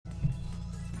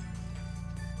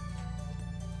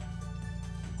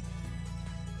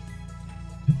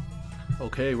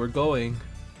Okay, we're going.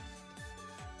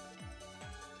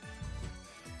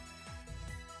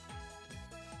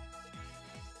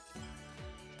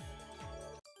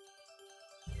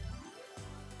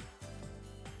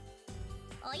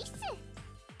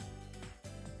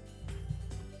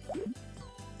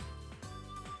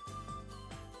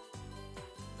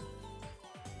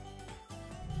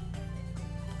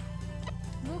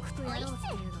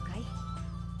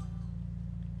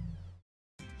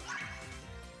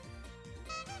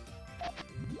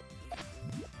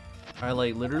 I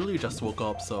like literally just woke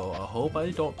up, so I hope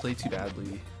I don't play too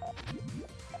badly.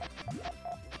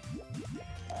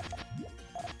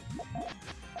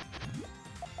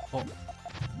 Oh,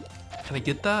 can I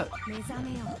get that?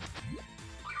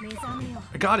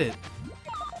 I got it!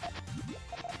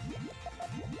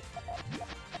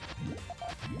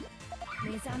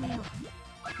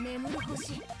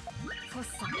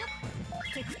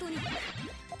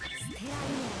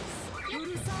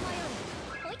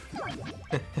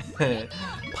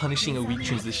 Punishing a weak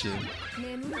transition.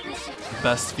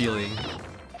 Best feeling.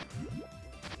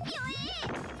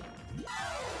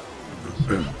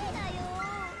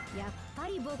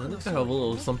 I think I have a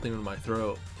little something in my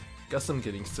throat. Guess I'm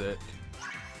getting sick.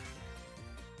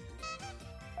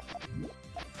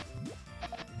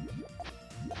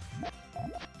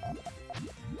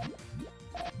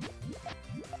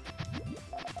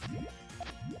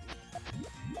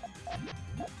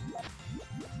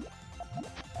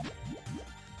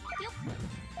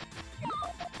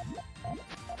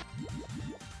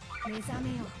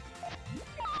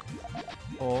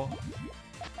 Oh.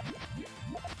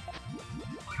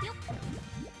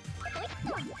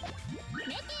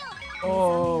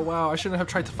 Oh wow, I shouldn't have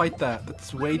tried to fight that.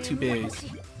 That's way too big.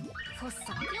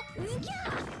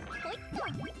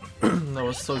 That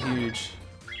was so huge.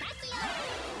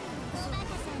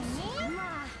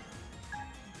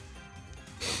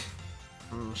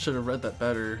 Should have read that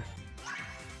better.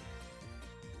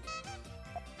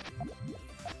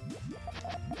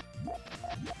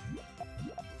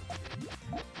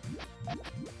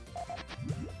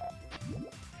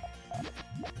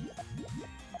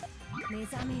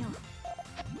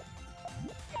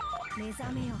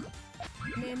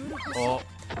 Oh.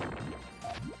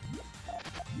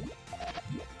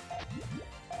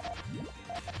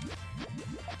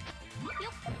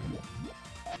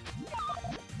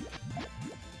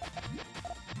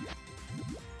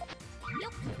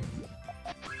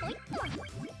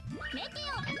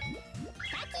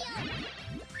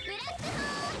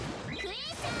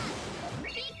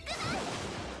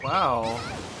 Wow.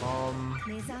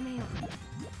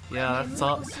 Yeah, that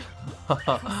sucks.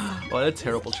 What a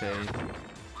terrible chain.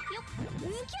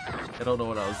 I don't know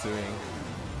what I was doing.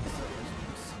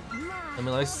 I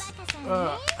mean,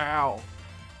 ow.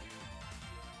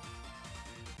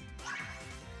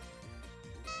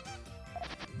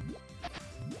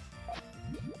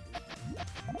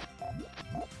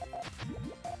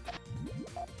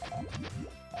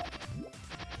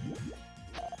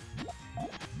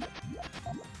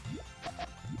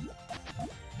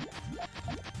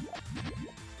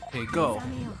 Okay, go.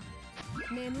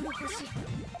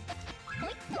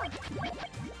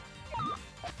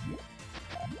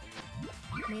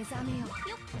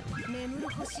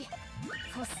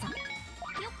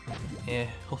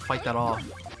 He'll fight that off.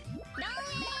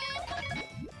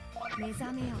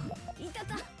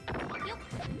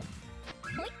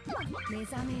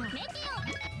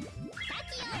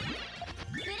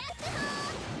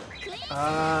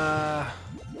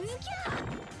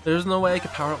 There's no way I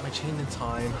could power up my chain in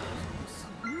time.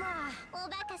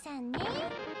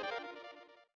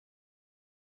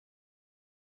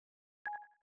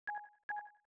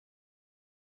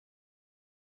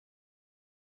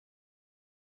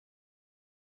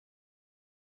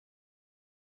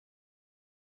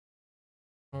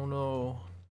 Oh no.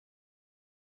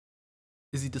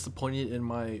 Is he disappointed in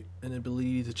my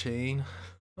inability to chain?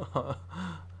 No.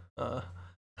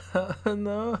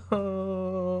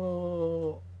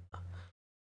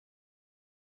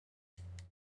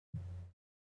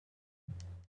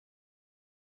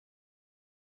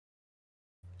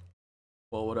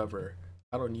 Well, whatever.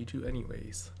 I don't need you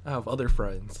anyways. I have other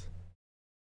friends.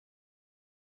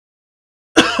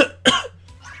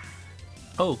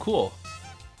 Oh, cool.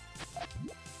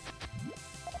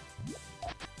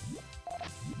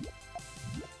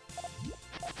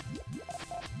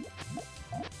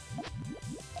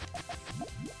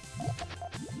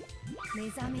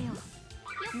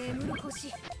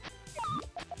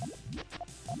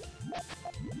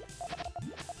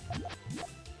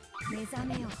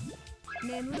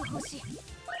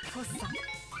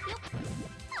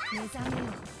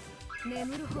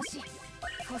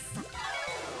 っさ。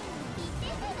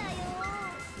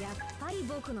やっぱり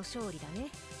僕の勝利だね。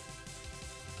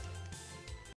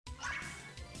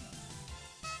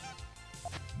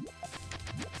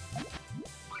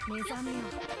目覚めよ。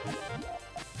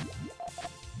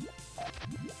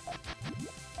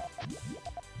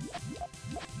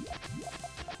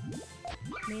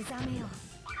目覚めよ。よ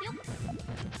っ。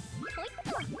ほいっ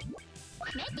と。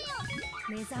寝てよ。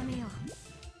目覚めよ。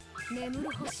眠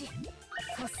る星。そ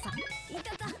っさ。い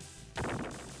たた。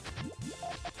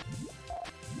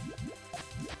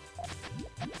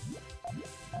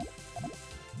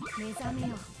目覚め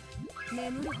よ。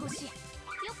眠る星。よ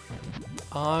っ。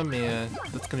Aw man,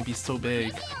 that's gonna be so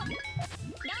big.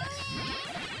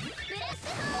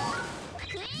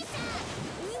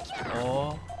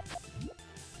 Oh.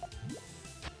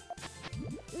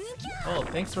 Oh,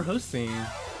 thanks for hosting.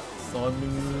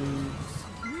 Samu.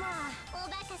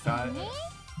 Got it.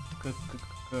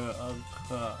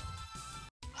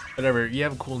 Whatever, you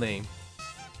have a cool name.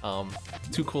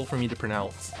 Too cool for me to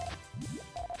pronounce.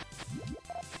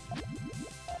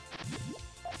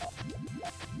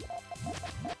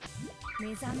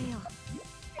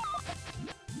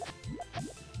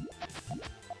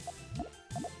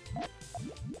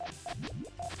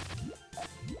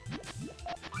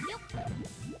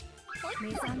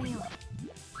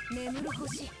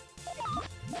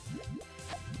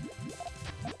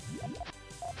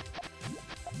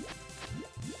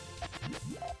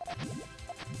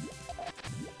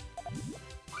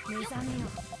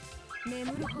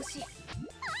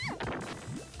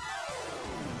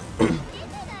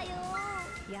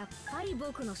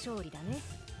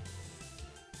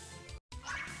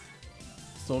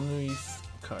 Sonuis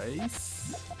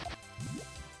Kais?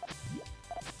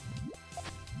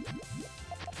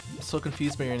 I'm so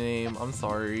confused by your name, I'm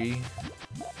sorry.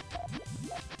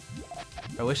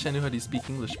 I wish I knew how to speak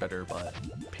English better, but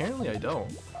apparently I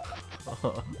don't.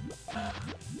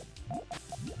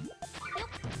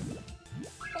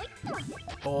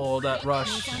 Oh, that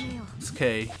rush. It's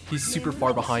okay, he's super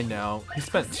far behind now. He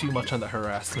spent too much on the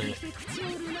harassment.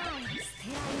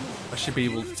 I should be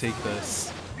able to take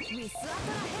this.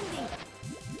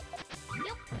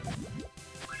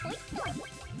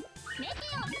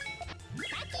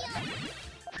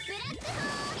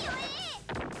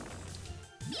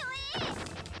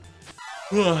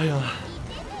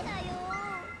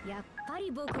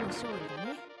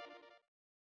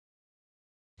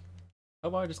 How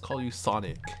about I just call you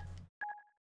Sonic?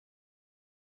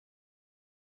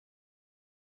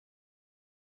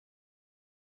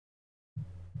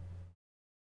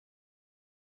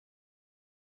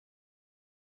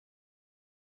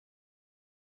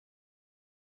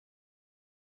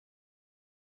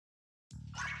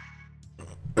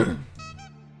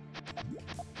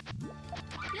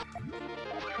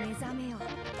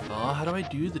 Oh, how do I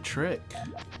do the trick?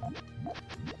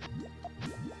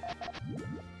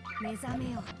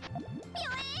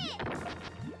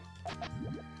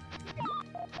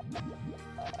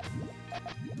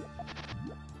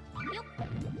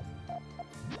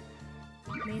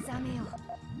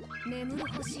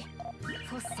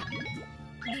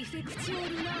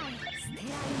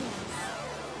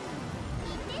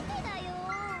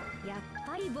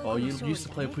 Oh, you used to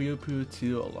play Puyo Puyo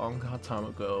 2 a long time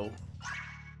ago.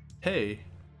 Hey.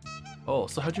 Oh,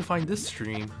 so how'd you find this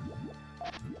stream?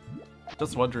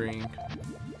 Just wondering.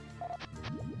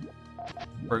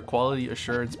 For quality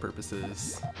assurance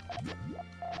purposes.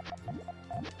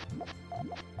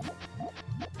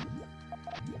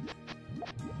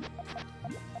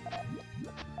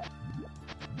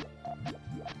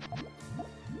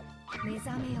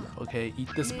 Okay, eat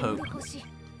this poke.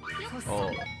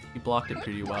 Oh, he blocked it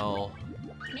pretty well.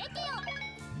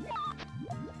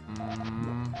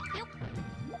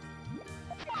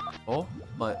 Oh,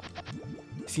 but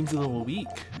he seems a little weak.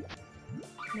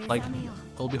 Like,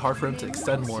 it'll be hard for him to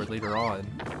extend more later on.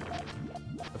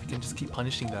 If he can just keep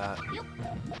punishing that.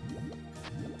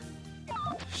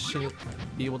 Should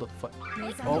be able to fight.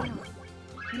 Oh.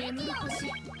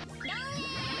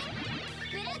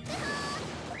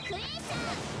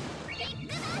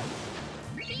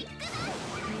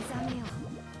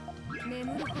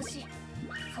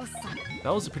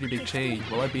 That was a pretty big chain.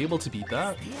 Will I be able to beat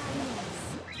that?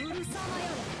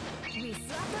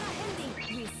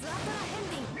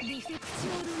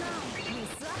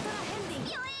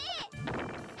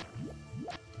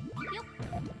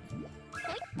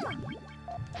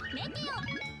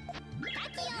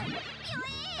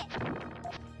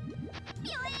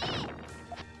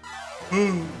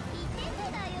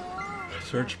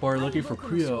 Search bar looking for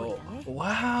Puyo.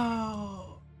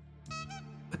 Wow!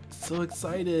 so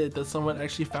excited that someone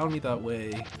actually found me that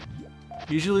way.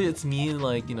 Usually it's me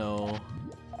like, you know,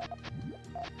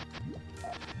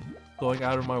 going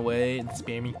out of my way and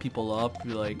spamming people up, be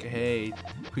like, hey,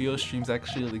 Puyo streams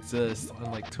actually exist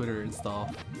on like Twitter and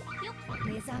stuff.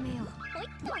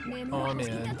 Oh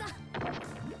man.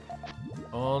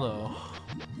 Oh no.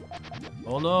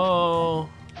 Oh no.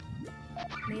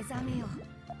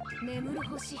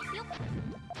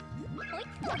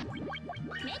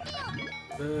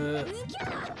 I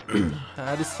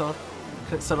had to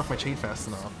couldn't set off my chain fast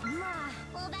enough.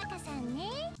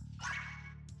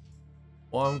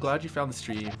 Well, I'm glad you found the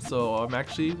stream. So I'm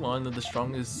actually one of the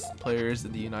strongest players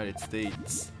in the United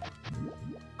States.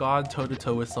 Gone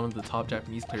toe-to-toe with some of the top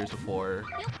Japanese players before.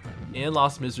 And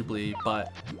lost miserably,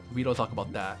 but we don't talk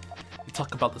about that. We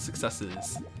talk about the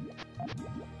successes.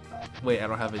 Wait, I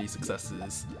don't have any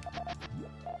successes.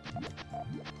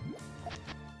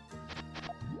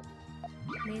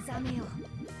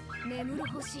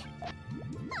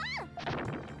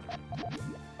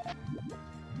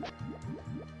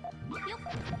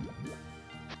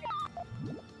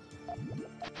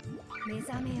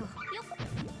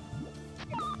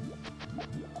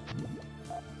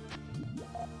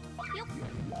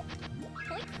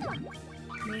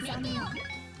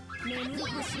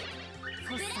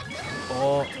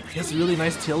 Oh, he has a really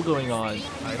nice tail going on.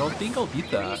 I don't think I'll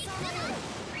beat that.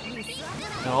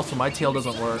 And also my tail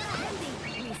doesn't work.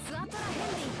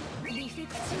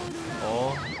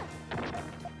 Oh.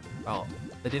 Oh,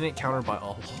 it didn't counter by a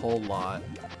whole lot.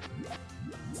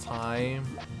 Time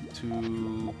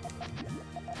to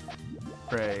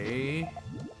pray.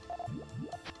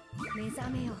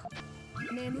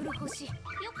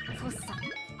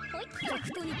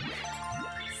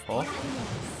 Oh,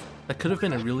 that could have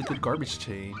been a really good garbage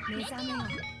chain.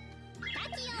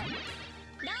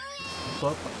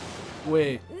 But,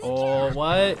 wait, oh,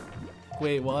 what?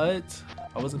 Wait, what?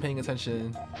 I wasn't paying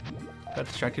attention. Got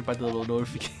distracted by the little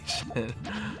notification.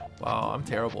 Wow, I'm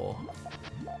terrible.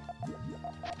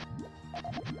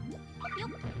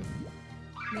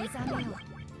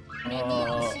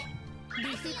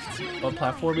 What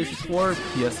platform is this for?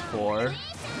 PS4.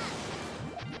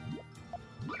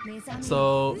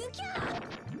 So,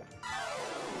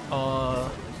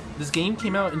 this game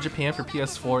came out in Japan for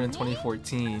PS4 in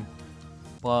 2014,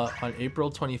 but on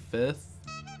April 25th,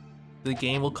 the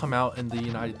game will come out in the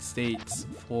United States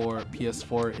for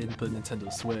PS4 in the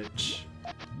Nintendo Switch.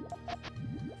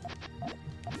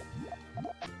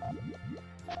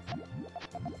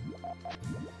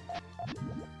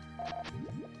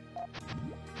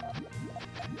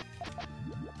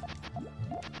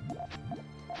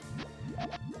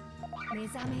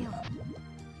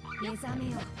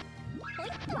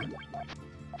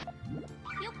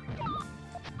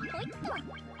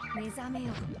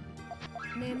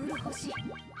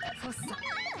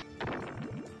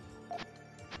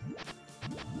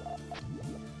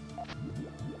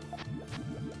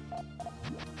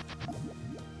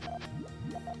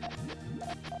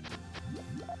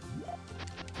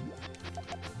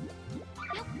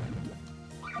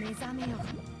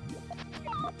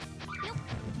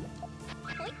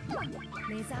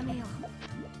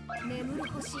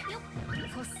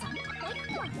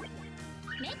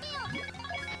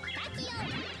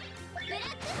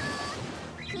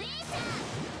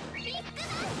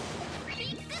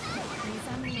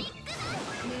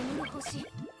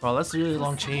 Wow, that's a really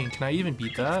long chain. Can I even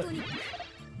beat that?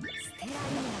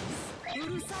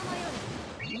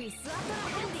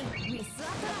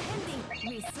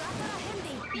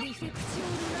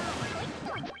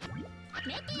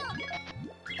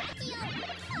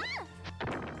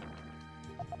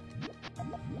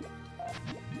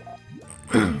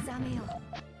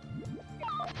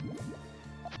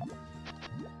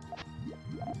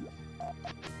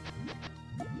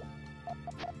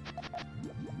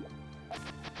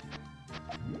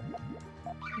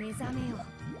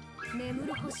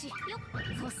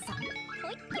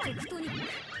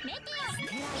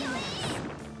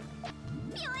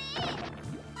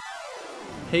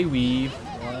 Hey Weave,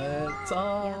 what's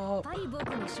up?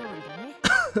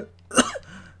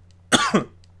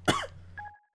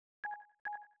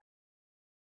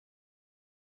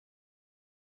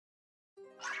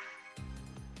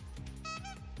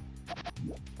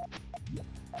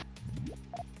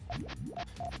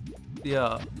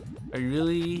 Yeah, I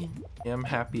really am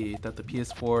happy that the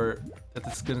PS4, that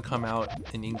this is gonna come out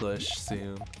in English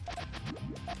soon.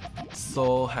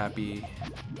 So happy.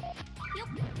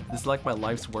 This is like my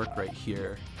life's work right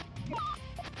here.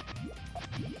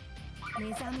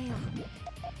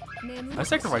 I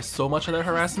sacrificed so much of that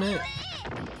harassment.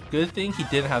 Good thing he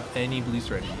didn't have any blues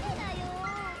ready.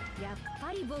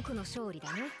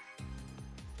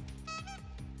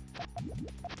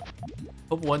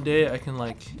 Hope one day I can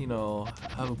like, you know,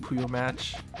 have a Puyo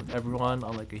match with everyone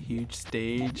on like a huge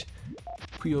stage.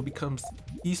 Puyo becomes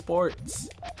esports.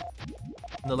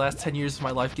 In the last 10 years of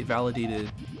my life get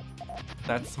validated.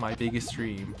 That's my biggest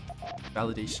dream.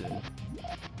 Validation.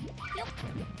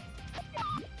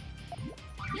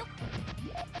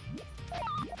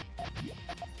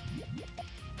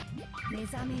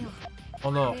 Oh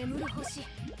no.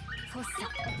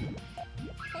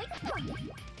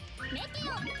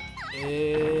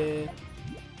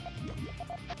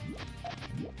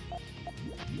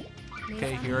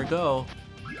 Okay, here I go.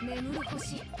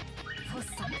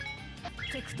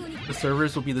 The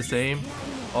servers will be the same.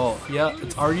 Oh, yeah,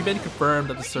 it's already been confirmed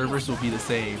that the servers will be the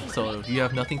same, so you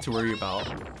have nothing to worry about.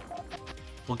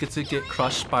 We'll get to get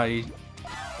crushed by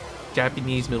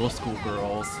Japanese middle school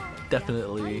girls.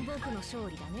 Definitely.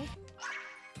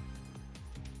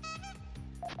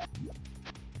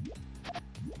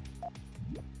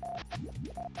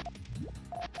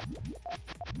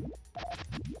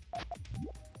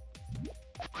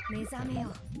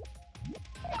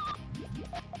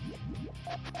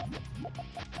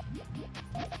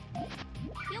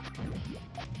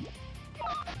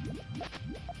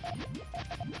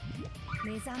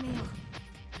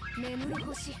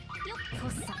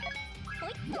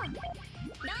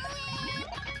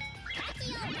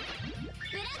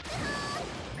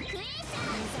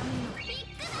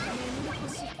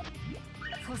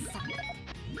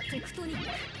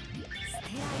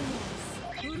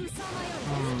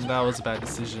 That was a bad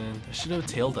decision. I should have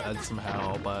tailed the end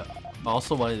somehow, but I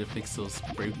also wanted to fix those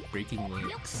breaking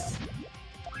links.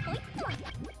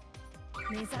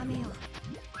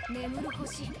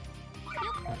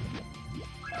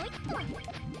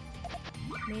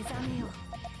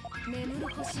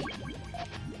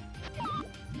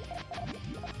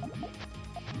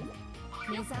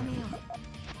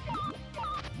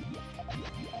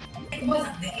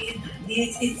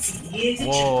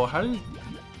 Whoa, how did...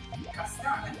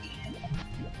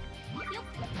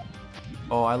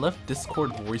 Oh, I left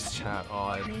Discord voice chat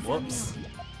on. Whoops.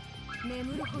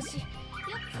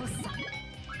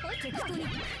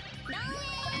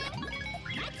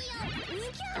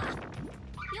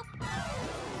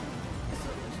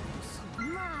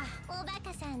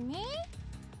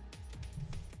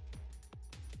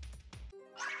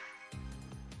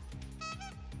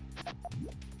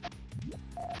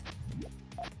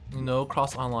 You know,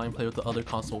 cross online play with the other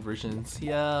console versions.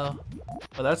 Yeah,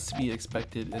 but that's to be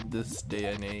expected in this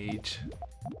day and age.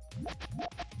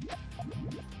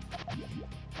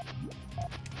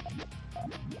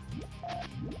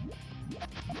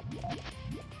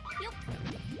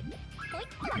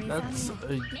 That's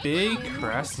a big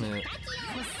harassment.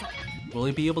 Will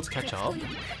he be able to catch up?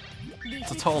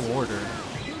 It's a tall order.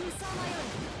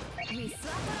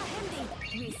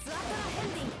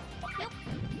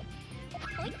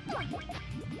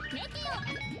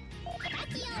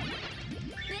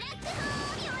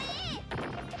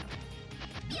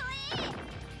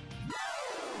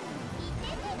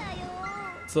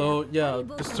 So yeah,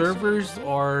 the servers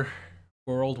are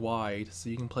worldwide, so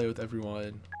you can play with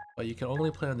everyone, but you can only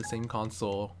play on the same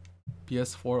console,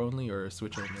 PS4 only or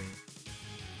Switch only.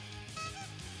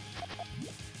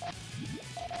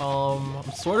 I'm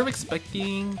sort of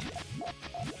expecting,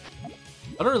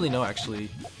 I don't really know actually.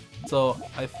 So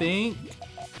I think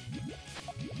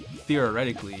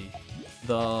theoretically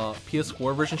the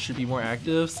PS4 version should be more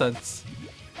active, since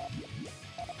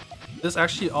this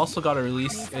actually also got a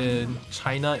release in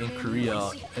China and Korea,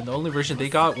 and the only version they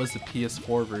got was the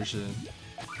PS4 version.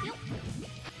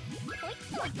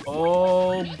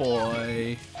 Oh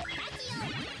boy.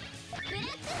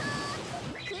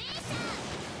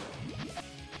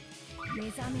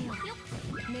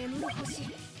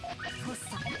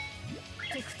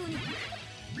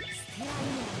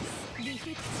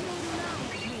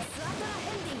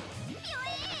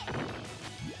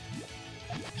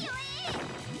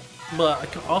 But I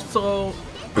can also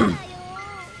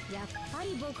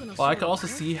well, I can also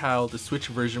see how the Switch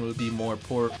version would be more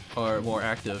more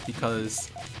active,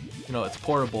 because you know it's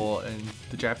portable and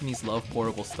the Japanese love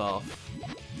portable stuff.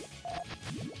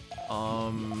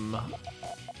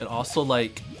 And also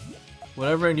like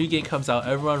whenever a new game comes out,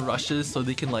 everyone rushes so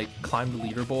they can like climb the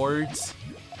leaderboards.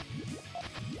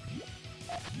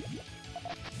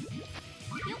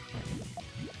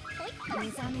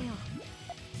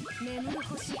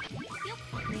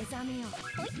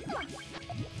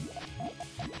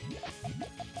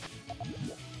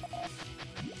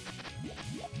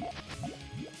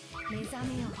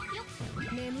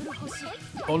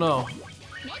 Oh no.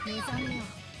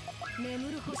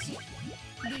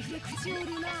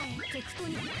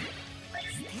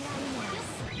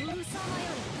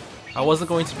 I wasn't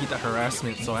going to beat that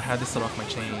harassment, so I had to set off my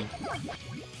chain.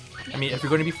 I mean, if you're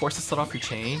going to be forced to set off your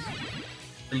chain,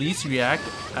 at least react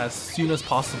as soon as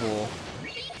possible.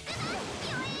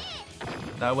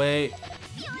 That way,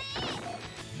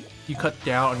 you cut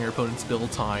down on your opponent's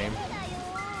build time.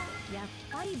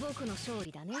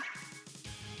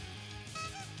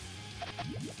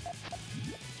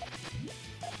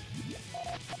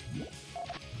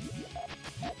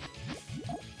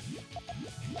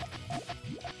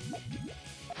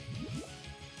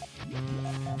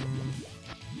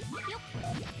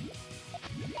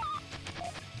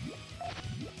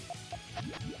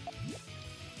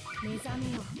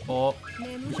 Oh,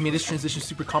 he made his transition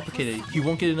super complicated. He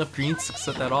won't get enough greens to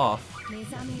set that off.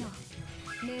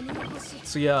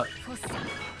 So yeah,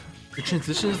 your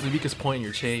transition is the weakest point in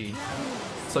your chain.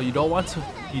 So you don't want to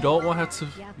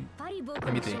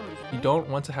let me think. You don't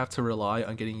want to have to rely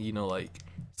on getting, you know, like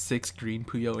 6 green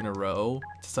Puyo in a row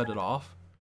to set it off.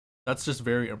 That's just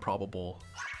very improbable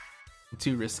and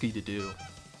too risky to do.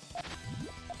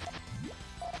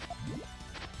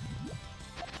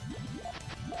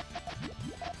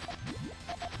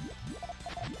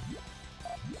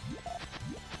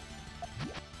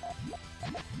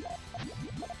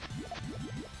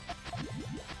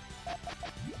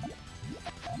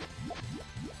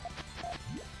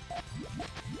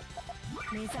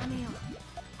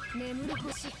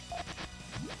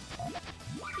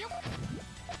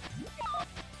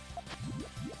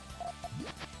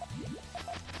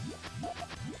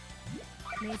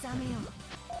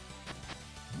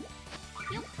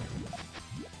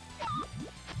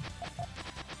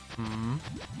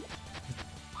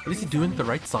 What is he doing to the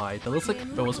right side? That looks like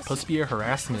it was supposed to be a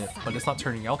harassment, but it's not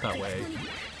turning out that way.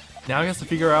 Now he has to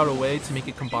figure out a way to make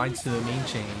it combine to the main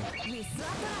chain.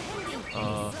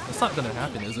 That's not gonna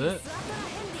happen, is it?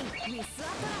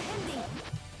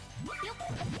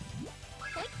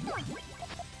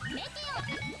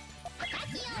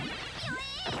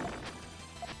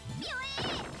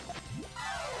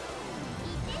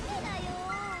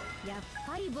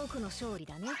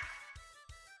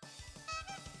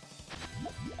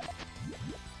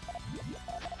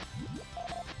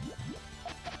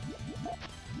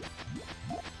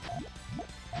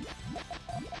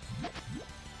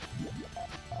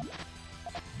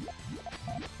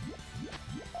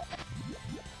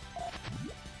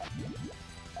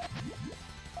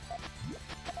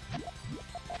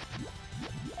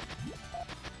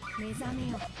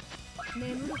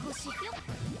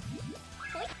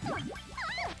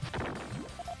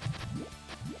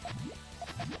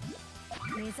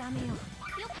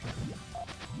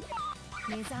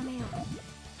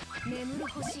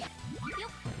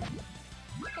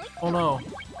 Oh no.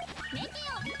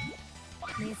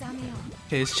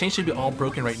 Okay, his chain should be all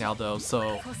broken right now though,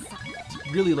 so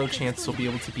really low chance he'll be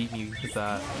able to beat me with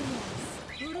that.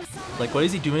 Like, what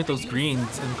is he doing with those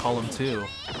greens in column 2?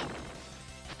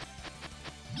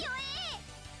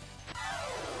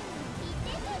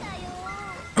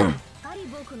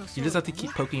 You just have to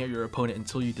keep poking at your opponent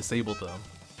until you disable them.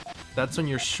 That's when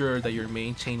you're sure that your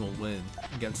main chain will win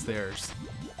against theirs.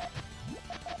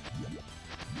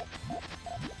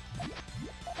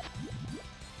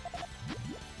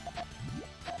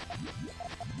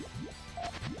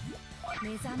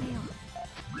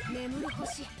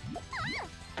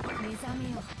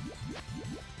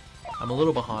 I'm a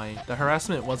little behind. The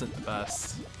harassment wasn't the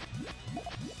best.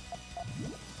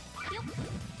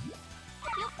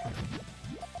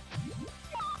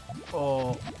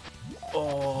 Oh.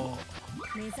 Oh.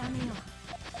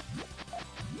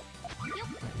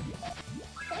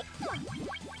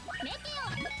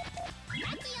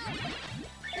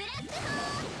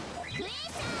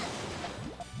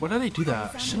 Why did I do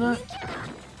that? Shouldn't I?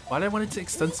 Why did I want it to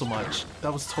extend so much?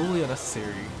 That was totally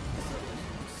unnecessary.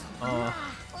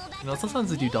 You know,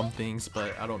 sometimes I do dumb things,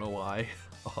 but I don't know why.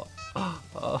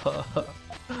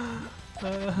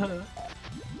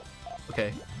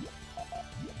 Okay.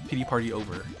 PD party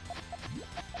over.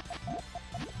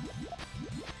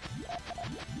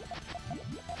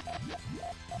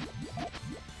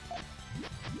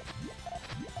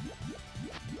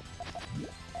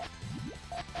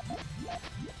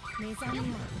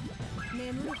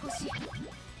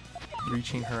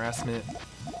 Three-chain harassment.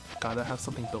 Gotta have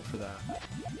something built for that.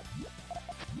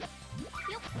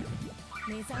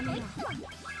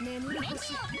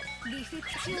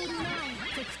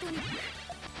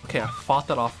 Okay, I fought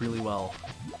that off really well.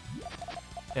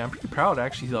 Yeah, I'm pretty proud I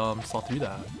actually saw through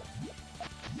that.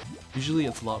 Usually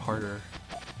it's a lot harder.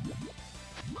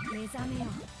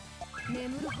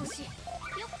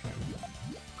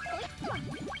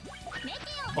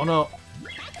 Oh no.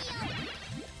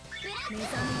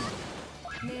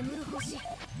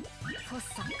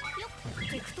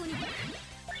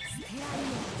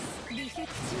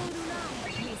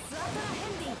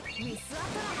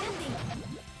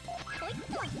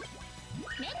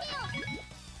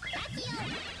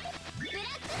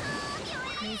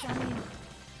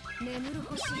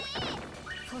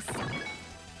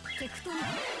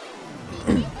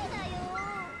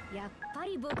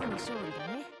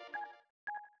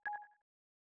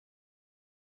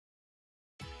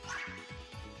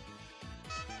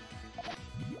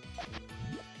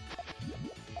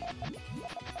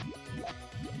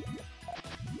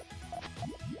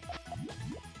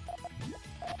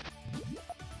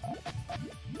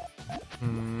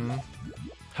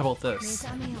 How about this?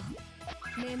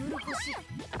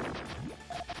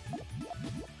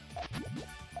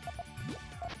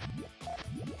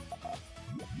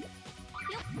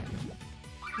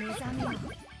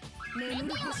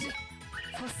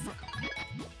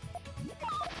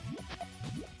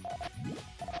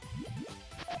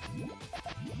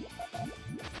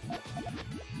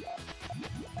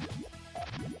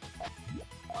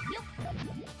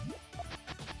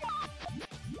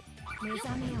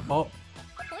 Oh.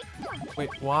 Wait,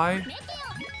 why?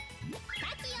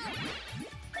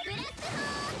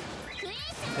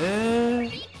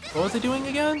 What was it doing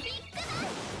again?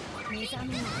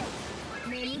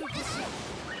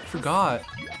 Forgot.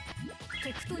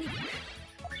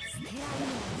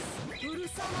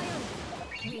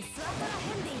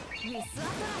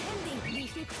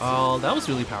 Oh, that was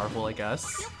really powerful, I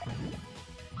guess.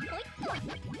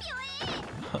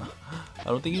 I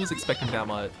don't think he was expecting that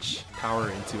much power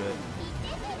into it.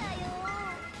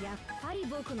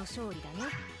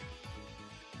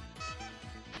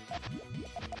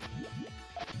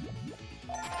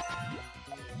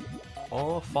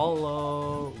 Oh,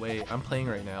 follow. Wait, I'm playing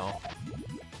right now.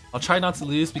 I'll try not to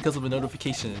lose because of a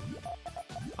notification.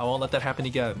 I won't let that happen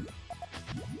again.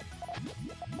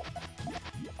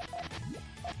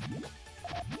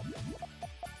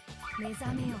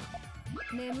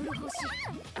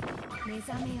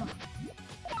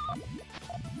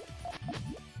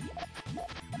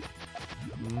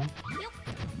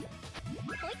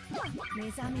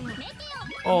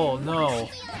 Oh no.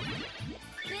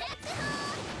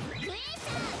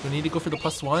 We need to go for the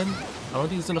 +1? I don't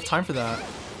think there's enough time for that.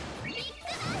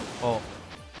 Oh.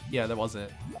 Yeah, that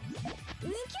wasn't.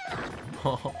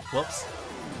 Whoops.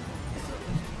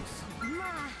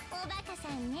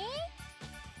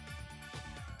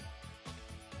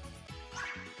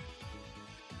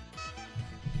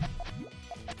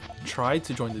 Tried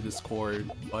to join the Discord,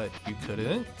 but you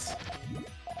couldn't.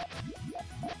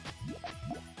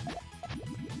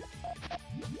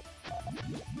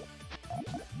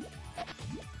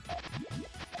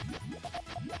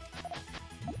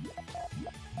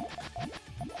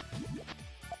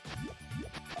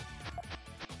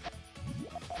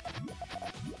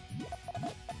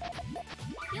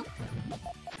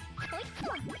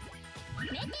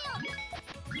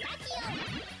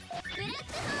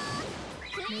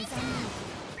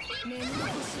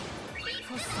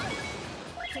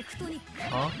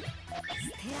 Huh?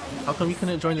 How come you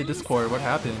couldn't join the Discord? What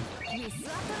happened?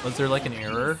 Was there like an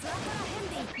error?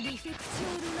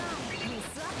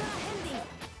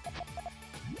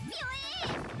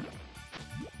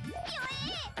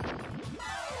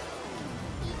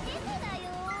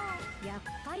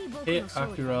 Hey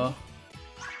Akira.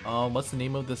 What's the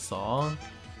name of this song?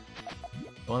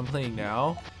 The one I'm playing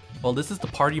now? Well, this is the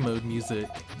party mode music.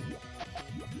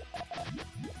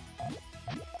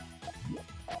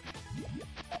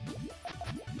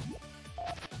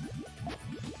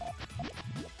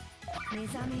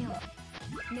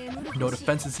 No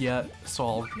defenses yet, so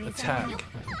I'll attack.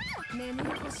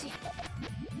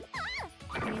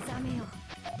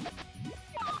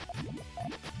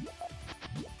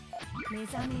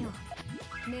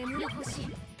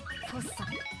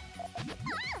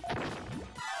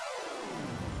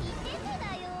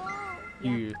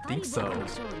 You think so?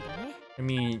 I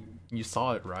mean, you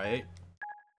saw it, right?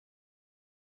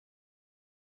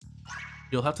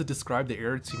 You'll have to describe the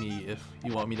error to me if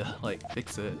you want me to, like,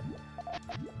 fix it.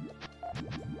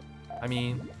 I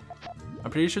mean, I'm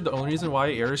pretty sure the only reason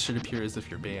why errors should appear is if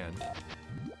you're banned.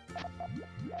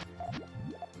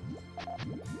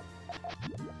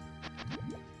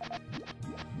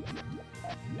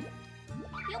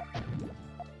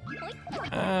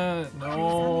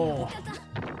 No.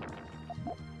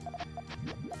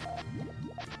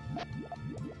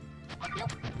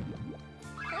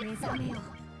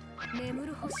 眠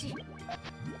る星よっ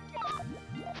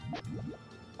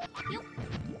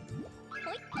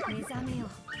目覚めよ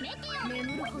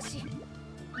眠る星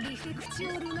リフェクチ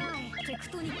オルナーエテク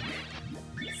トニックス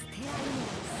テアイモ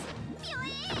スピョエ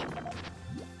ー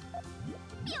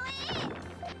ピョエー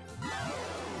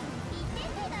いて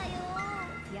てだよ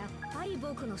やっぱり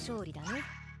僕の勝利だね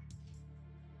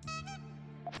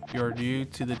You're new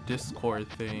to the Discord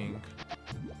thing.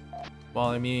 Well,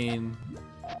 I mean,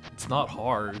 it's not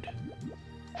hard.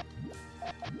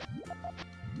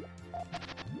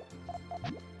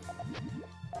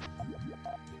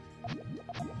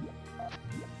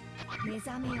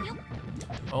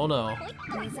 Oh no.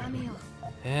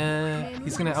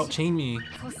 He's gonna outchain me.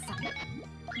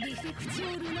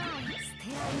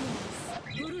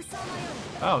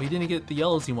 Oh, he didn't get the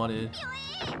yellows he wanted.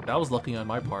 That was lucky on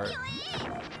my part.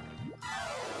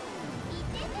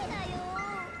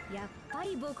 やっぱ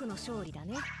り僕の勝利だ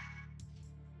ね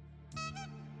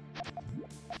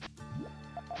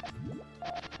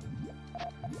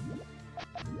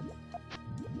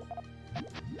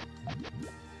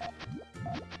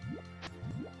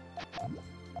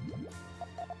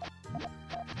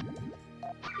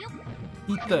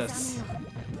Eat this.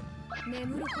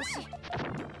 眠る星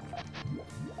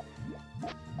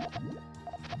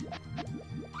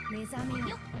目覚め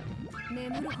よ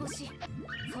眠る星フ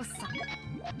ォッサ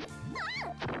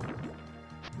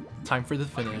Time for the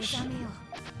finish. 目覚めよ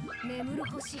眠る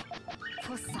星フ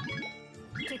ォッサ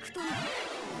テクトニッ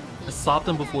ク Just stop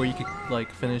him before you could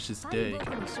like finish his day.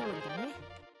 僕の勝利だね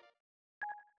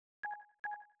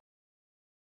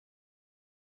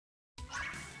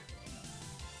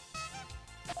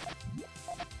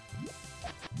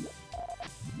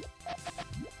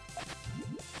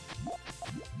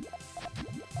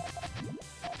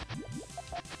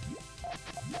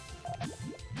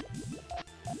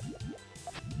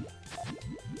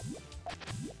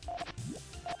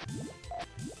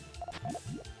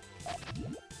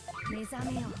目覚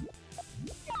めよ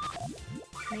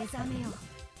目覚めよ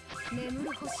眠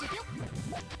る星よ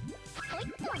ほいっ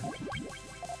と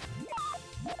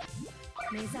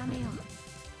目覚めよ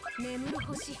眠る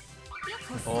星よ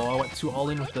Oh, I went too all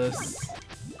in with this.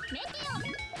 メテオランウェ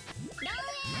イブ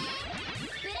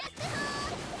ラックホ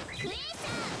ールクエイ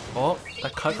ター Oh,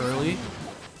 that cut early?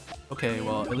 Okay,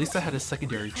 well, at least I had a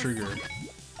secondary trigger.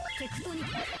 テクトニッ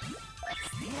クス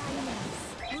テライナ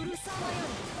ースウルサマ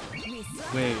よりミスア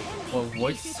タラ Wait, ヘンディ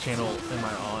what voice channel am I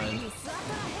on? ミスアタラ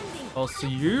ヘンディ Oh, so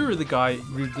you're the guy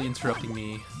rudely interrupting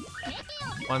me.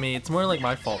 Well, I mean, it's more like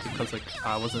my fault because like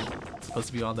I wasn't supposed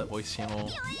to be on that voice channel.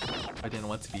 I didn't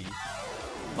want to be.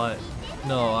 But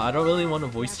no, I don't really want to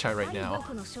voice chat right now.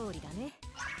 僕の勝利だね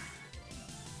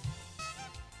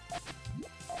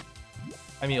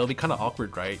I mean, it'll be kind of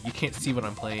awkward, right? You can't see what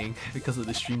I'm playing because of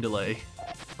the stream delay.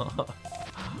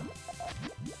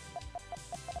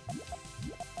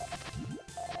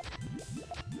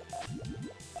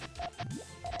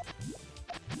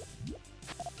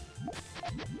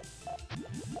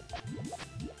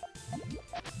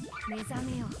 目覚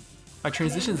めよ My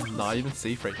transition is not even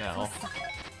safe right now.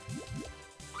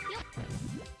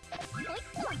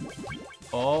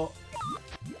 Oh,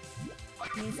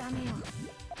 目覚めよ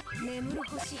眠る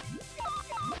星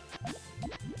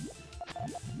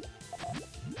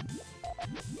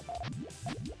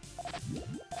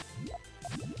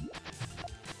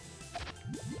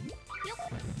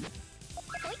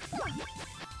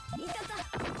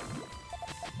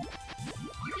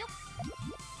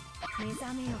目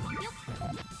覚めよ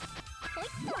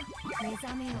目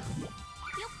覚めよ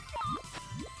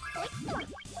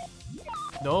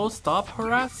no, stop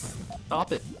harass.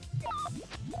 Stop it.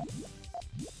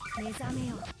 目覚め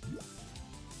よ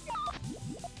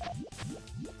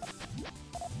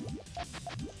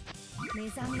目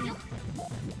覚めよ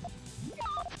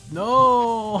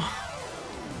No. ま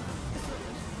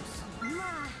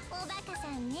あおバカさ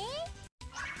んね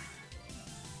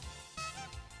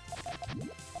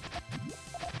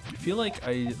I feel like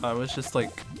I was just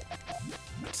like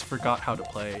just forgot how to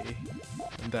play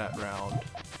in that round.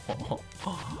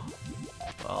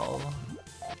 Well,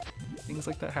 things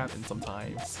like that happen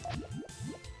sometimes.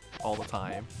 All the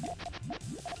time.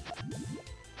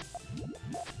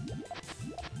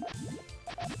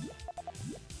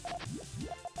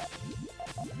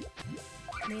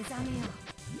 目覚めよ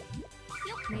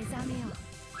目覚めよ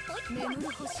眠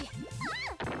る星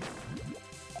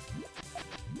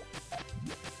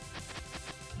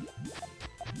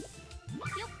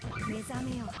目覚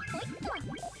めよ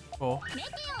Oh.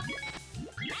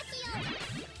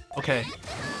 Okay.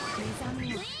 目覚め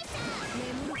よ眠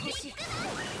る星フォッ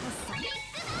サテク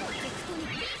トニッ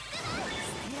クス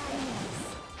テライナー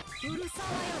ス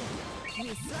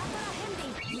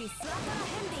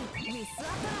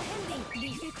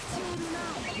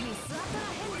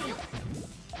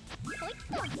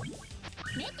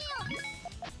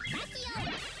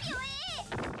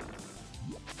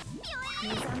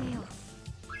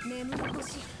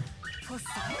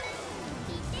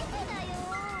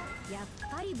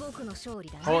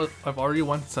Oh, I've already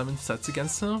won 7 sets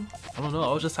against him? I don't know,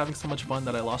 I was just having so much fun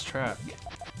that I lost track.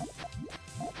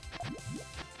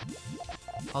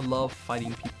 I love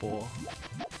fighting people.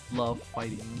 Love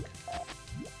fighting.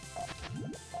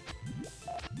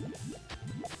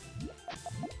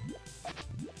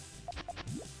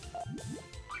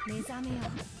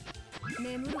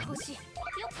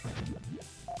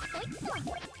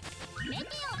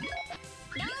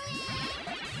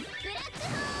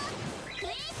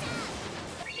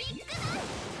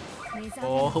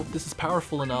 Oh, I hope this is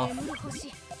powerful enough.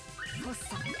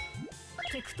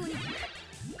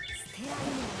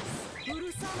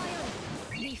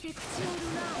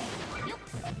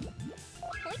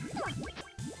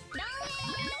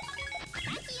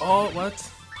 Oh,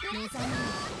 what?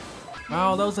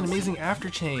 Wow, that was an amazing after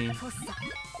chain.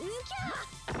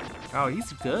 Wow,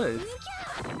 he's good.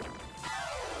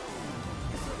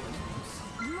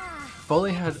 If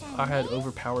only I had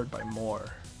overpowered by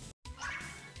more.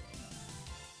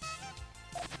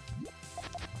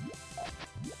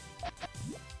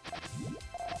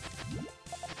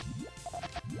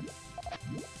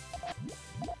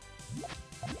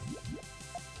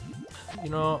 You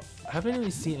know, I haven't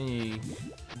really seen any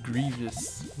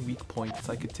grievous weak points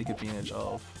I could take advantage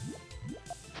of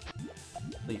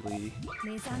lately.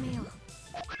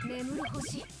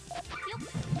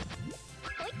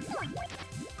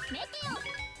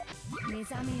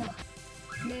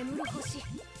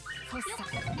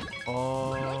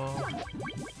 Oh.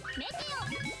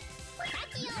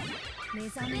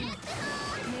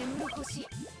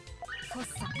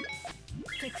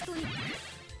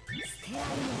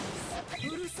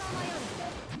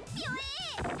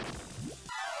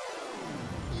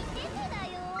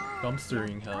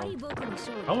 Dumpstering him.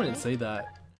 I wouldn't say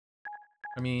that.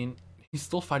 I mean, he's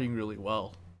still fighting really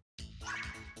well.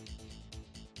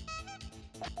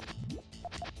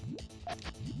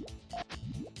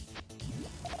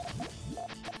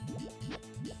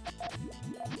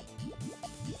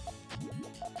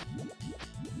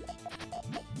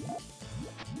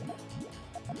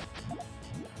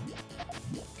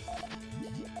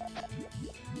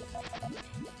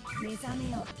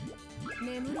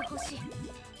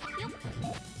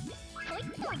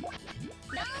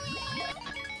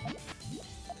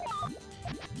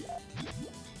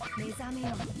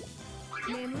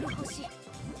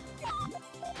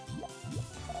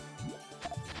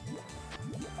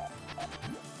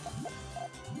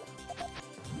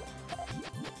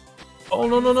 Oh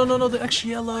no no no no no, the extra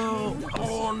yellow!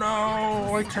 Oh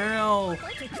no, I tail!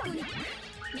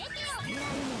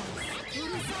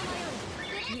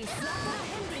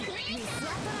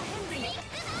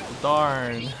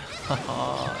 Darn!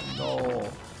 Haha, no.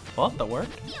 Well, that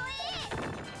worked.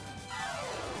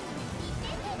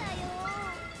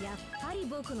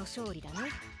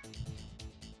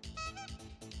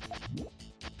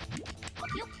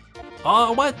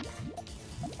 Oh, what?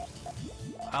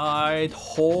 I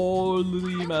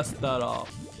totally messed that up.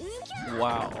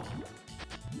 Wow.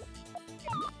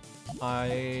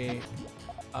 I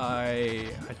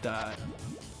died.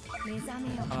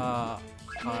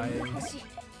 I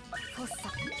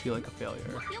feel like a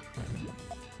failure.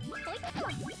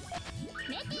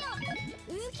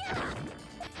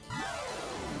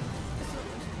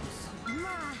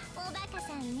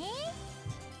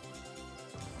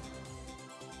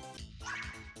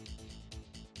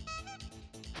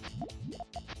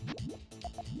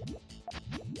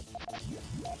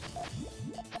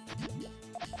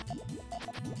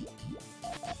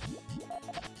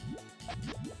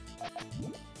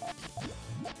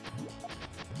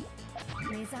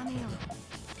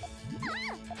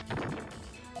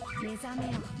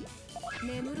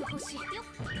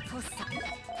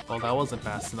 Oh, that wasn't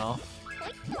fast enough.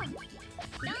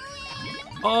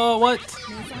 Oh, what?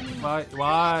 Why?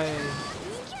 Why?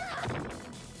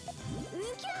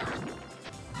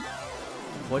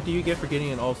 What do you get for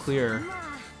getting an all clear?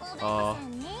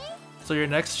 So your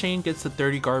next chain gets a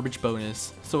 30 garbage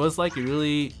bonus. So it's like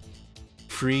really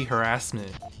free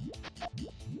harassment.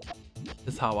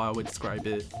 Is how I would describe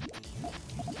it.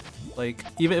 Like,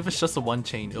 even if it's just a one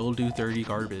chain, it'll do 30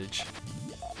 garbage.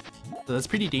 So that's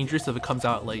pretty dangerous if it comes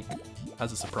out like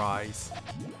as a surprise.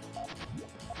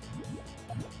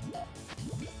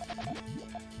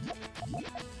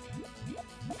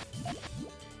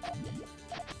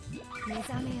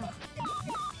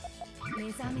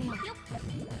 Is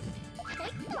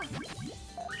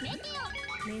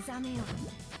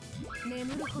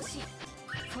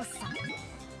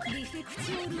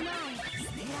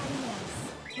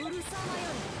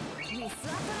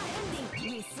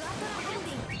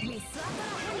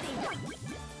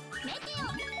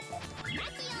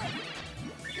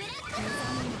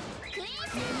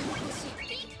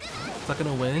that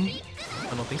gonna win?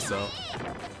 I don't think so.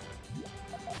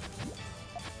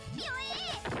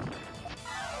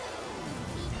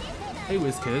 Hey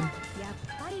WizKid.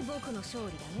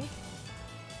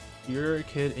 You're a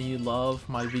kid and you love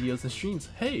my videos and streams.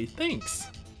 Hey, thanks!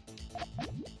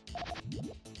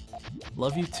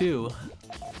 Love you too.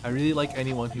 I really like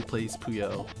anyone who plays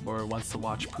Puyo or wants to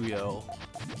watch Puyo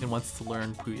and wants to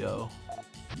learn Puyo.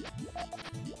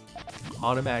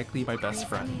 Automatically my best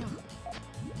friend.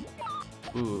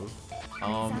 Ooh.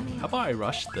 How about I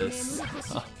rush this?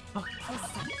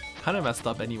 Kinda messed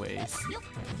up anyways.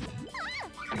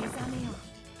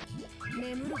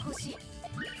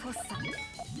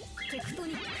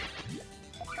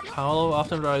 How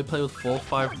often do I play with full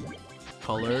 5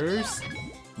 colors?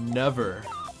 Never.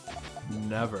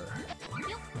 Never.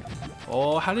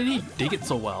 Oh, how did he dig it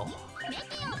so well?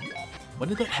 When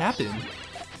did that happen?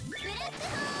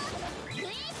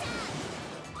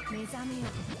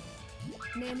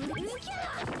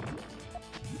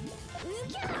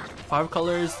 5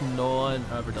 colors, no one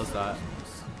ever does that.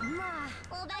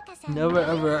 Never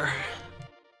ever.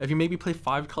 If you make me play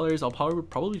 5 colors, I'll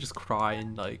probably just cry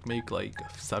and like make like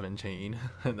 7 chain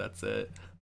and that's it.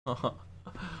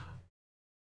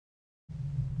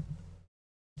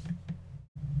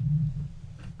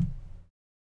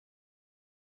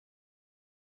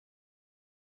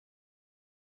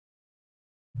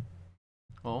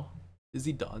 Oh, is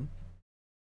he done?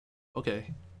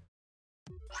 Okay.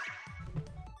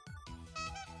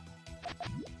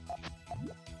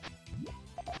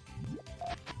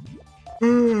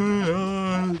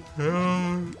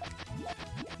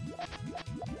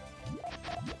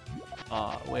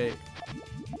 Wait.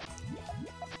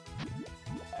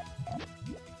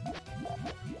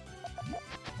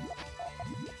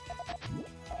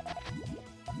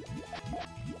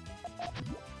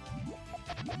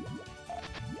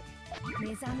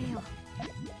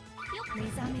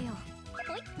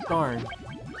 Darn.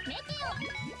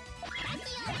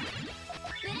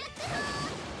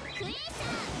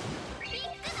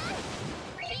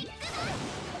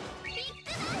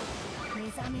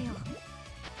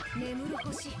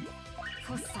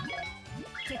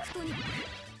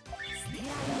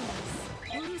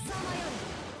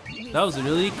 That was a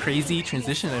really crazy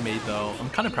transition I made though. I'm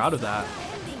kind of proud of that.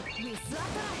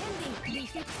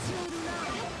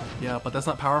 Yeah, but that's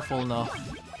not powerful enough.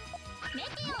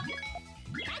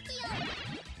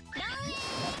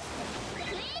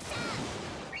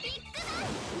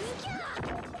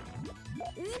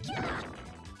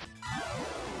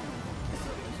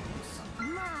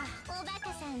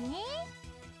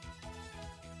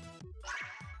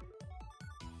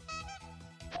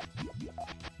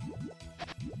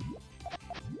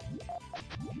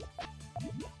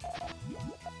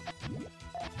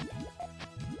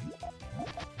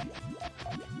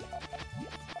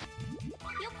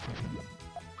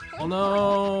 Oh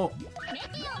no!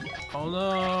 Oh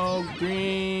no!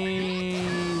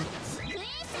 Green!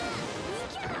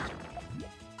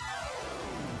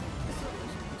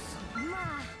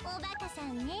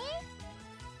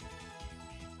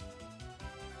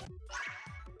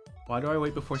 Why do I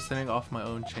wait before setting off my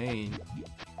own chain?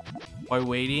 By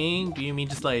waiting, do you mean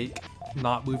just like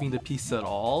not moving the piece at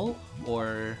all?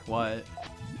 Or what?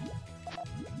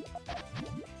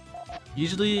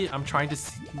 Usually I'm trying to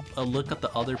look at the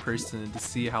other person to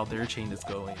see how their chain is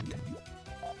going.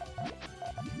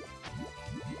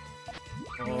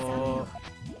 Oh.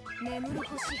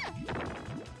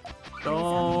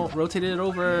 Don't rotate it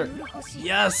over.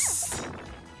 Yes!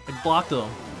 I blocked him.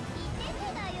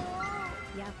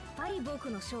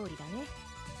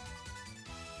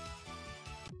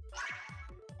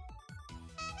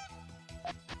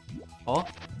 Oh,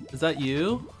 is that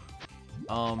you?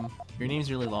 Your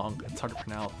name's really long, it's hard to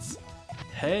pronounce.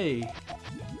 Hey!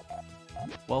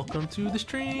 Welcome to the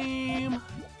stream!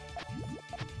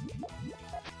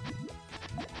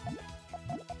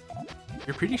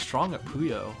 You're pretty strong at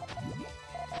Puyo.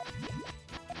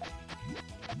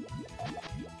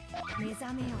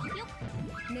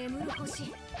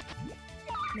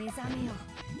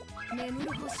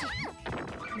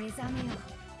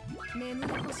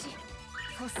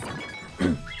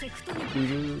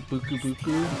 Buku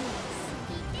buku.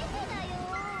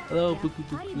 Hello, buku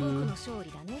buku.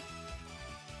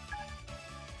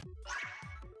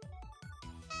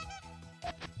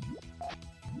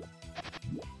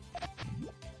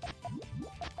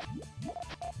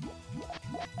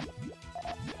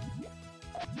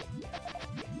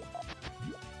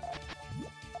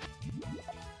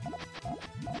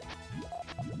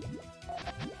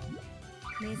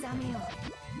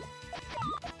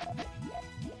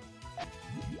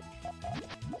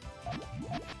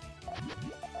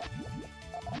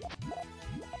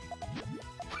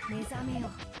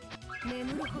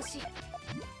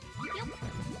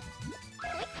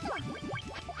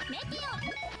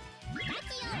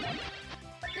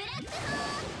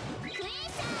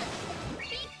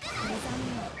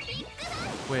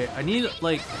 Wait, I need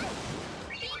like...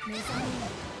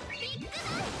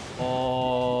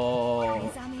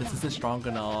 Oh, this isn't strong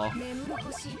enough.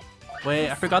 Wait,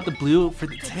 I forgot the blue for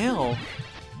the tail.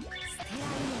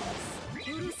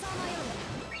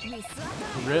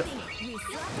 Rip.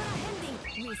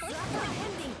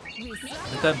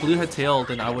 If that blue had tail,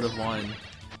 then I would have won.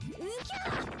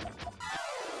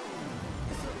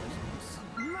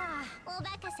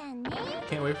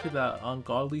 Can't wait for that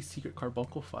ungodly secret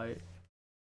carbuncle fight.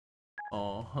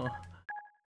 Oh, huh.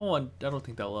 Oh, I don't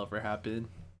think that'll ever happen.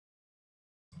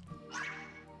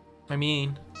 I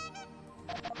mean,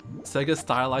 Sega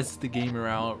stylizes the game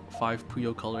around 5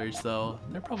 Puyo colors, so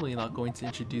they're probably not going to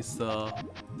introduce the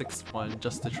 6th one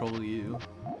just to troll you.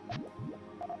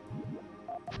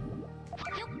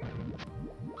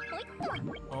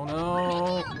 Oh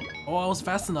no! Oh, I was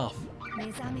fast enough!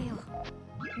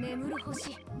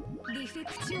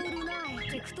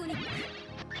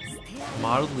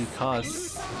 Mildly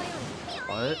cuss.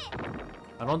 What?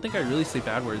 I don't think I really say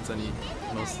bad words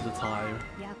most of the time.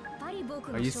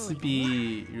 I used to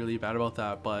be really bad about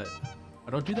that, but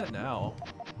I don't do that now.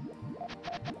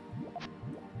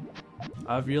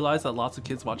 I've realized that lots of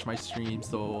kids watch my stream,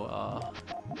 so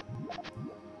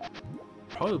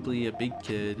probably a big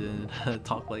kid and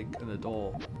talk like an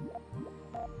adult.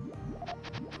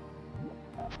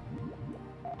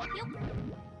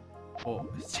 Oh,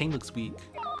 his chain looks weak.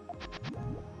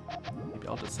 Maybe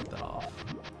I'll just set that off.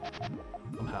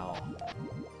 Somehow.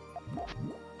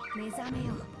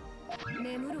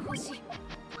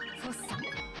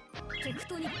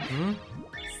 Hmm?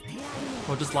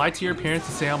 Well, just lie to your parents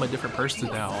and say I'm a different person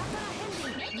now.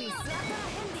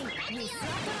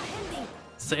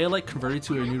 Say I like converted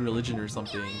to a new religion or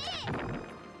something.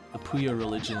 The Puyo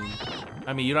religion.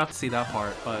 I mean, you don't have to say that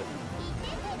part, but...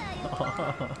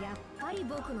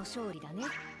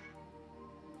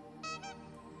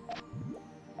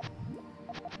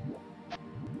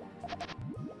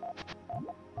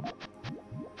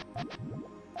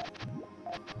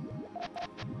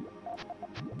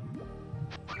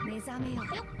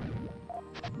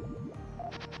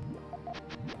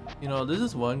 You know, there's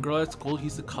this one girl at school who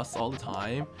used to cuss all the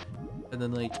time, and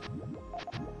then like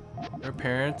their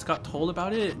parents got told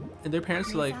about it, and their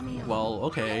parents were like, well,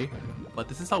 okay, but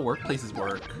this is how workplaces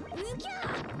work.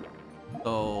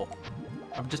 So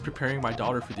I'm just preparing my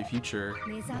daughter for the future.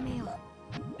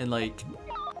 And like,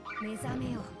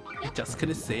 I just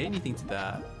couldn't say anything to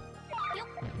that.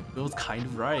 It was kind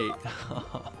of right.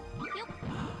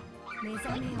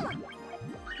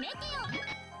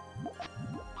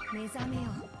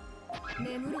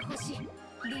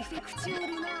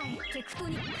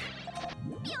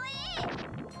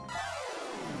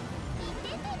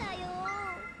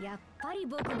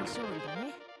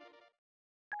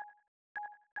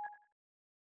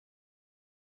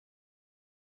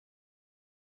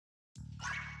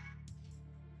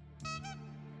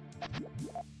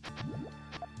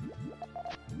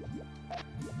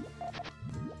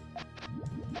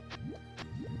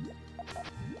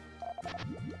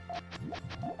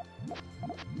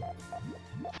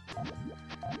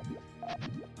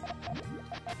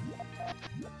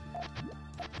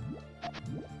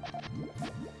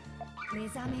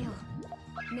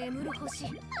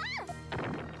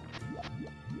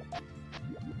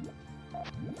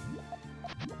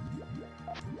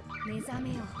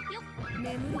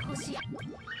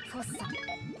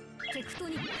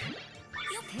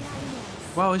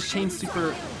 Wow, his chain's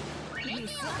super...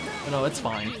 No, it's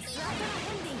fine.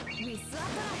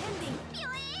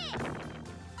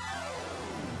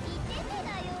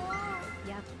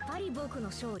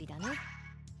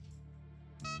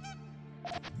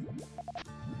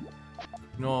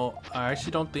 No, I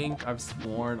actually don't think I've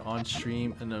sworn on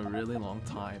stream in a really long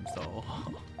time, so...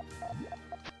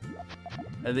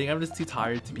 I think I'm just too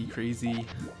tired to be crazy.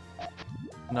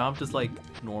 Now I'm just like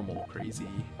normal crazy.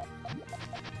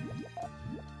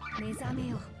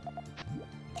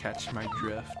 Catch my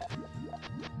drift.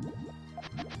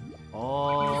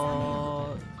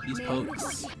 Oh, these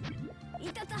pokes.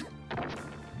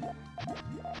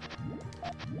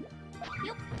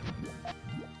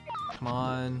 Come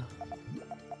on.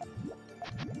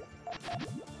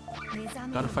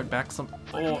 Gotta fight back some.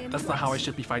 Oh, that's not how I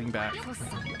should be fighting back.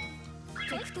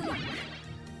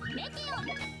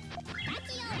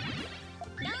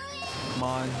 Come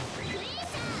on.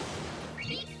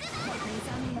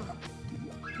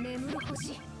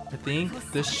 I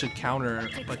think this should counter,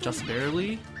 but just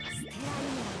barely?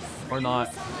 Or not.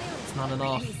 It's not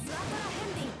enough.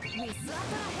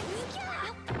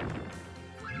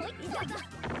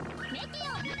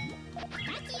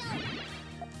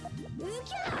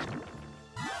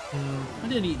 I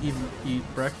didn't even eat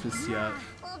breakfast yet.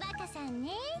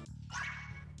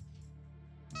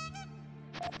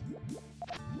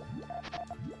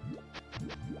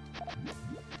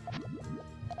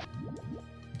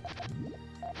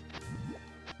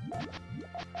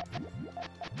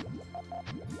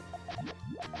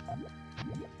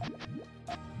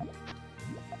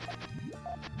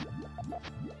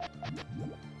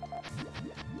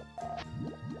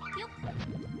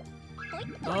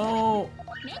 Oh!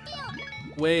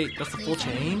 Wait, that's the full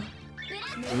chain?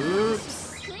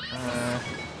 Oops!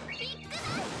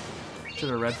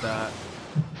 Should have read that.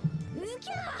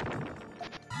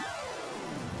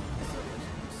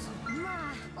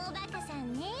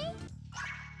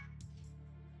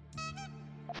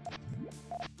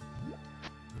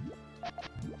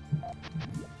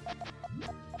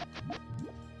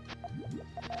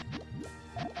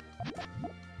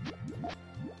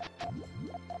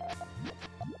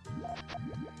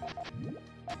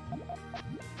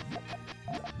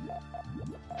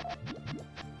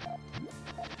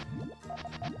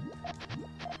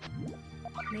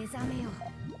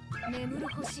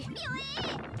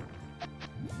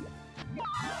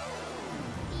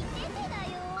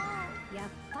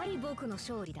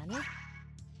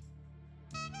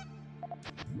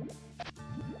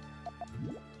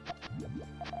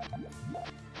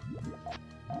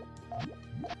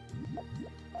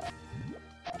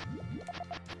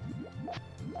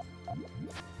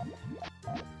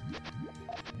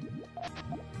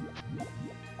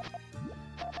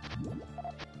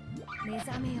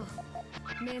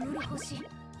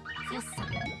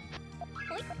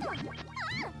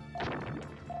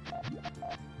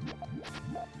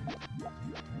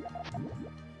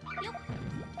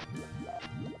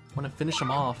 Want to finish him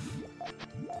off.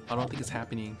 I don't think it's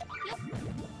happening.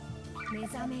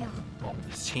 Oh,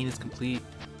 his chain is complete.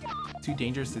 Too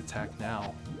dangerous to attack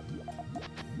now.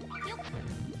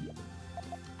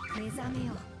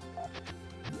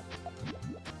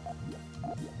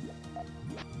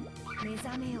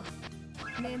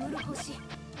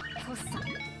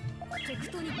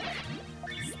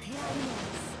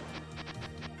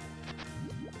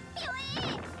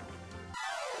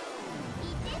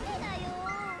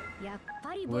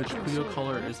 Which Puyo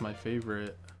color is my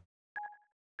favorite?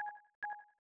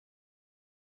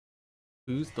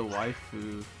 Who's the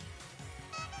waifu?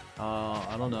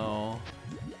 I don't know.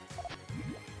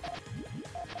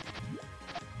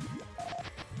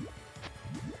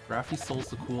 Raffi Soul's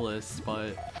the coolest,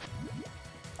 but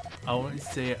I wouldn't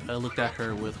say I looked at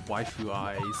her with waifu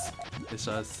eyes. It's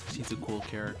just she's a cool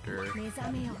character.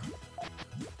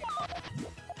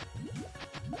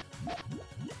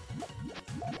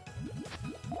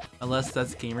 Unless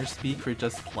that's gamer speak for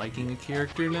just liking a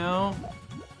character now.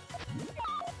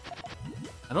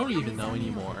 I don't even know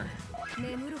anymore.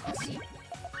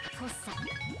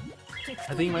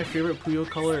 I think my favorite Puyo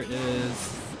color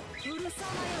is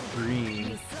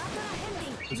green.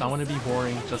 Because I want to be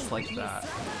boring just like that.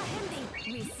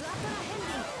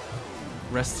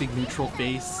 Resting neutral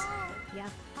face.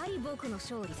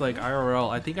 It's like IRL,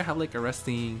 I think I have like a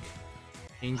resting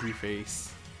angry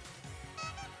face.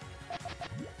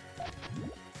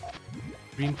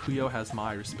 Green Puyo has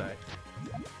my respect.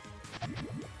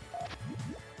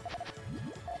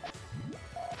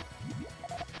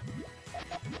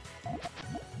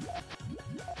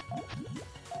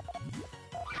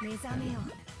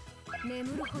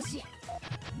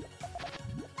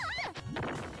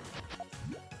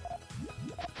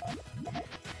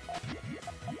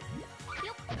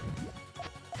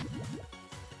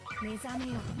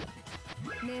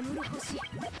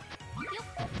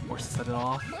 Or set it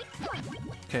off.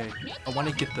 Okay, I want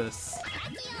to get this.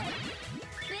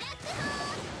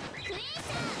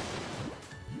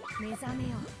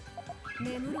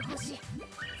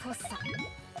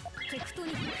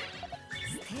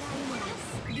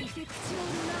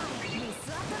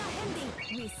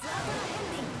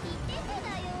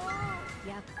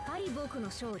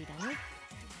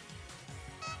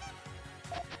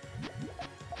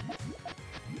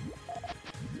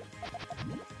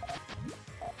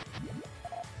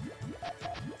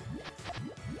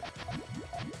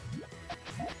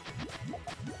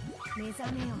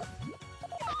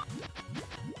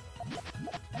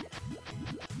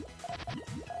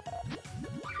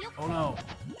 Oh no.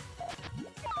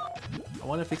 I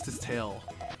want to fix his tail.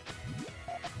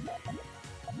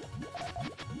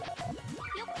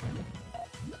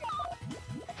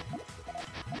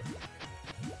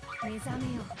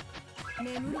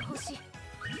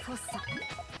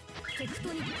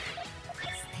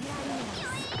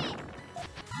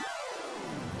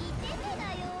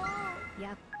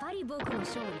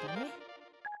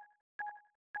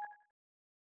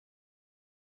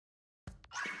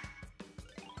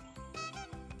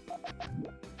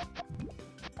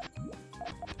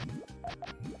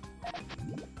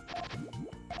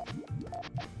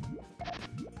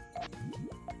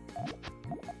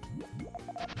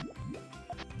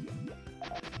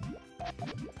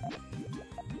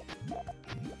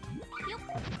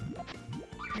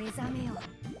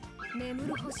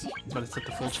 Try to set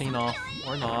the full chain off,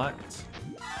 or not.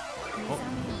 Oh.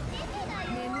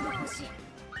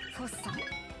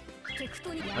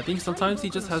 I think sometimes he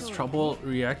just has trouble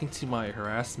reacting to my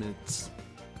harassments.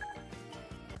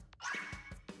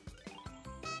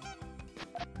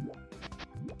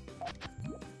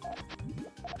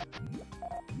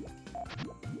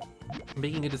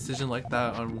 Making a decision like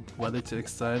that on whether to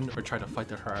extend or try to fight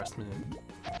the harassment.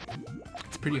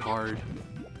 It's pretty hard.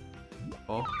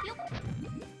 Oh.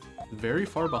 Very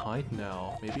far behind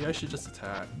now. Maybe I should just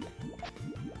attack.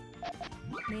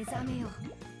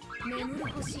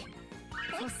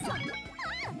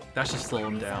 That should slow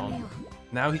him down.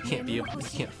 Now he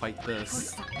can't fight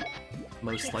this.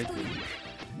 Most likely.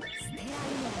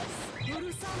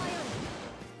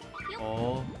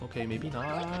 Oh, okay, maybe not.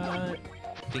 I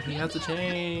think he has a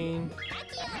chain.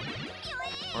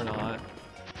 Or not.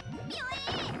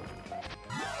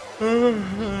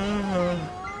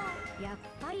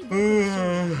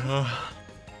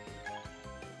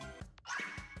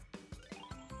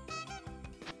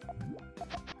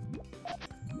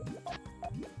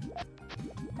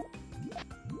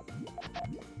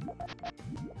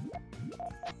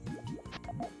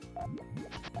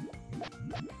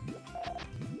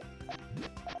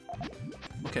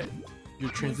 Okay,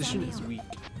 your transition is weak.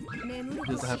 He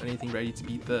doesn't have anything ready to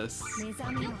beat this.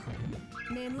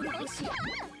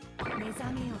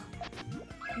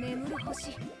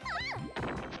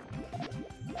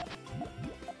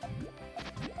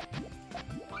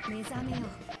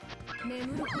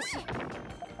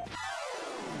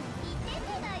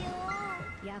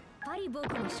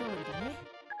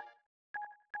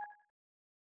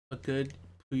 A good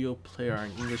Puyo player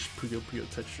on English Puyo Puyo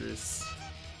Tetris.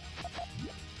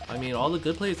 I mean, all the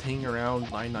good players hang around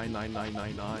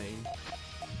 9999999.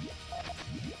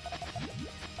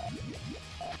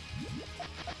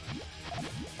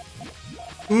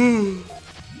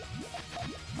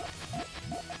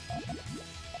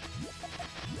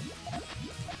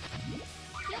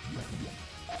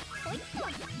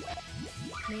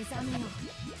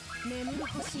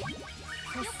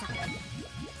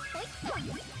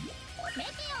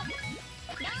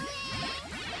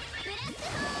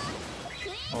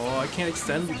 Oh, I can't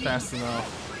extend fast enough.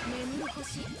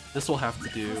 This will have to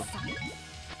do.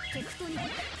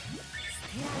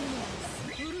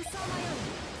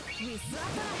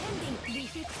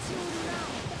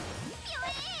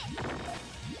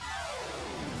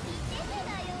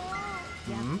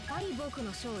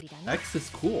 X is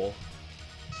cool.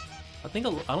 I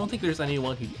don't think there's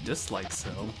anyone who dislikes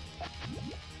him.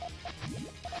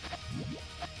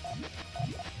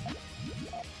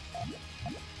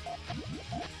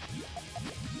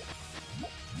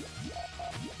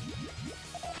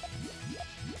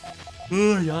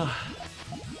 Yeah.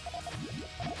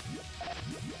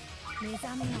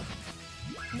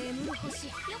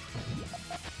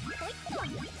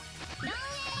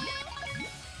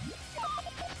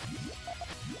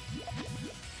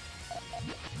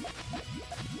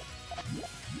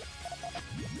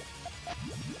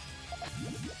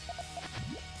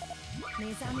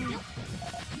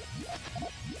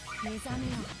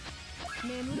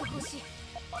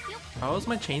 How was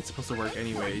my chain supposed to work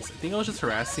anyways? I think I was just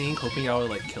harassing, hoping I would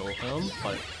like kill him,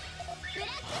 but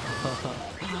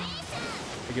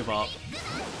I give up.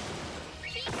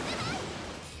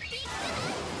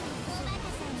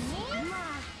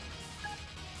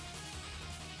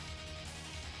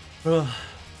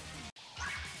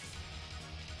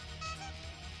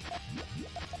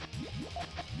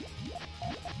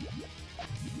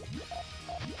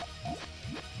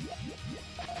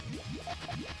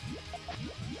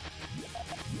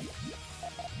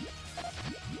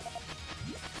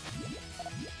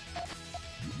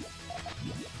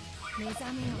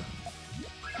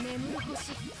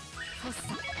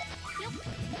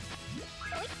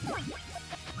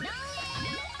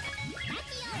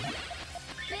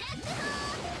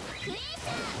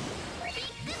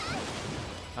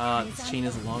 This chain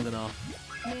isn't long enough.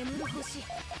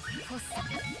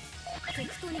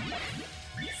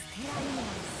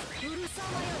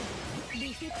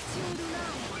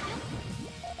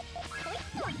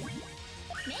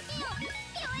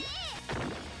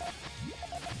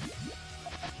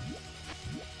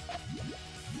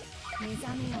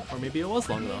 Or maybe it was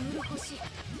long enough.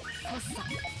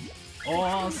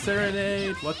 Oh,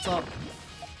 Serenade! What's up?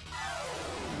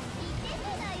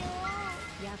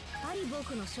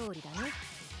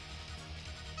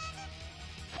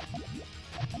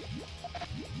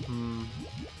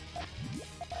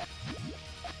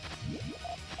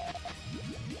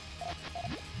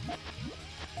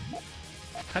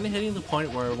 Kind of hitting the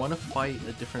point where I want to fight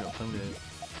a different opponent.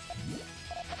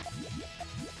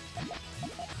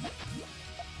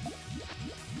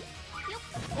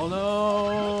 Oh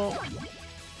no!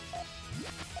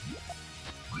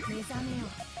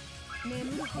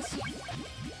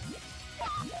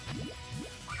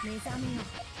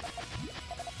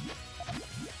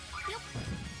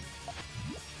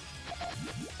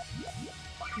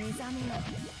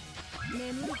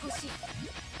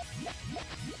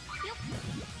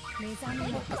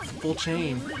 That's full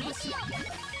chain.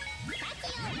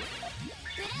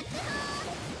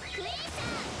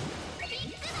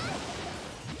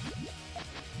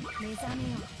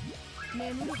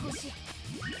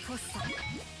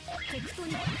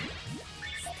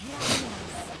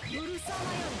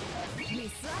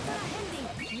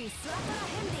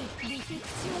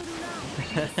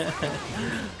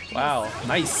 Wow,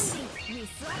 nice.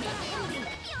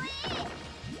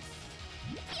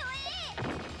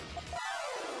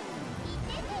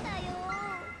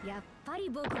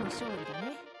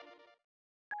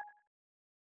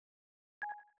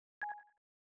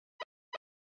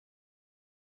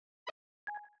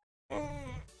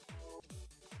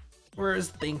 Where's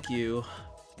thank you?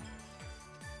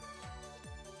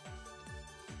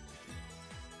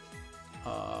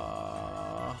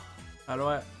 How do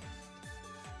I?